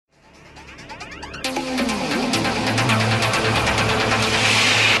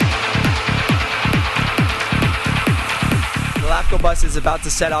bus is about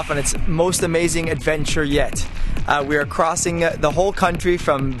to set off on its most amazing adventure yet. We are crossing the whole country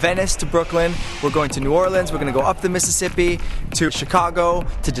from Venice to Brooklyn. We're going to New Orleans, we're going to go up the Mississippi, to Chicago,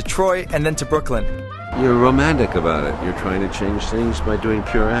 to Detroit, and then to Brooklyn. You're romantic about it. You're trying to change things by doing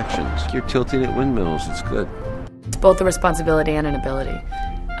pure actions. You're tilting at windmills. It's good. It's both a responsibility and an ability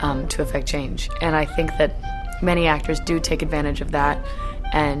to affect change. And I think that many actors do take advantage of that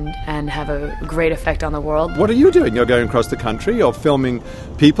and have a great effect on the world. What are you doing? You're going across the country, you're filming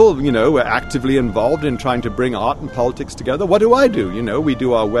people, you know, we're actively involved in trying to bring art and politics together. What do I do? You know, we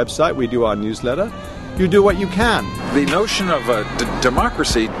do our website, we do our newsletter. You do what you can. The notion of a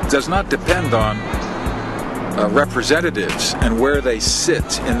democracy does not depend on representatives and where they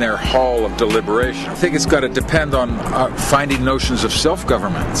sit in their hall of deliberation. I think it's got to depend on finding notions of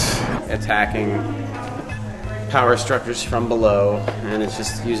self-government. Attacking power structures from below, and it's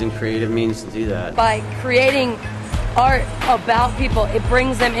just using creative means to do that. By creating art about people, it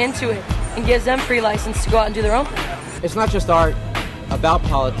brings them into it and gives them free license to go out and do their own thing. It's not just art about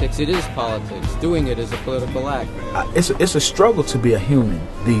politics, it is politics. Doing it is a political act. It's a struggle to be a human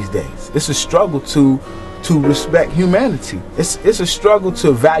these days. It's a struggle to respect humanity. It's a struggle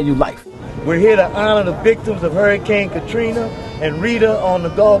to value life. We're here to honor the victims of Hurricane Katrina and Rita on the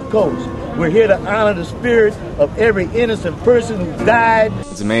Gulf Coast. We're here to honor the spirit of every innocent person who died.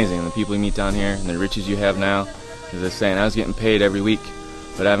 It's amazing, the people you meet down here and the riches you have now. As I was saying, I was getting paid every week,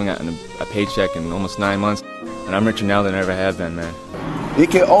 but I haven't gotten a paycheck in almost 9 months. And I'm richer now than I ever have been, man.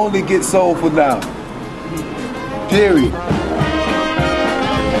 It can only get soulful now. Period.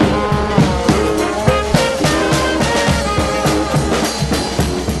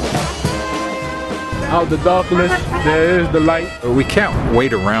 Out the darkness, there is the light. We can't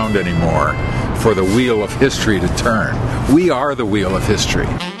wait around anymore for the wheel of history to turn. We are the wheel of history.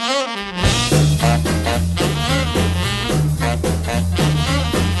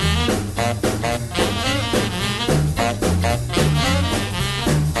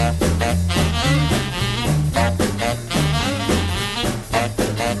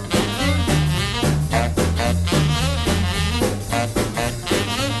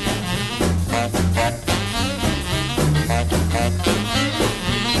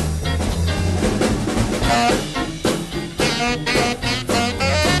 Thank you.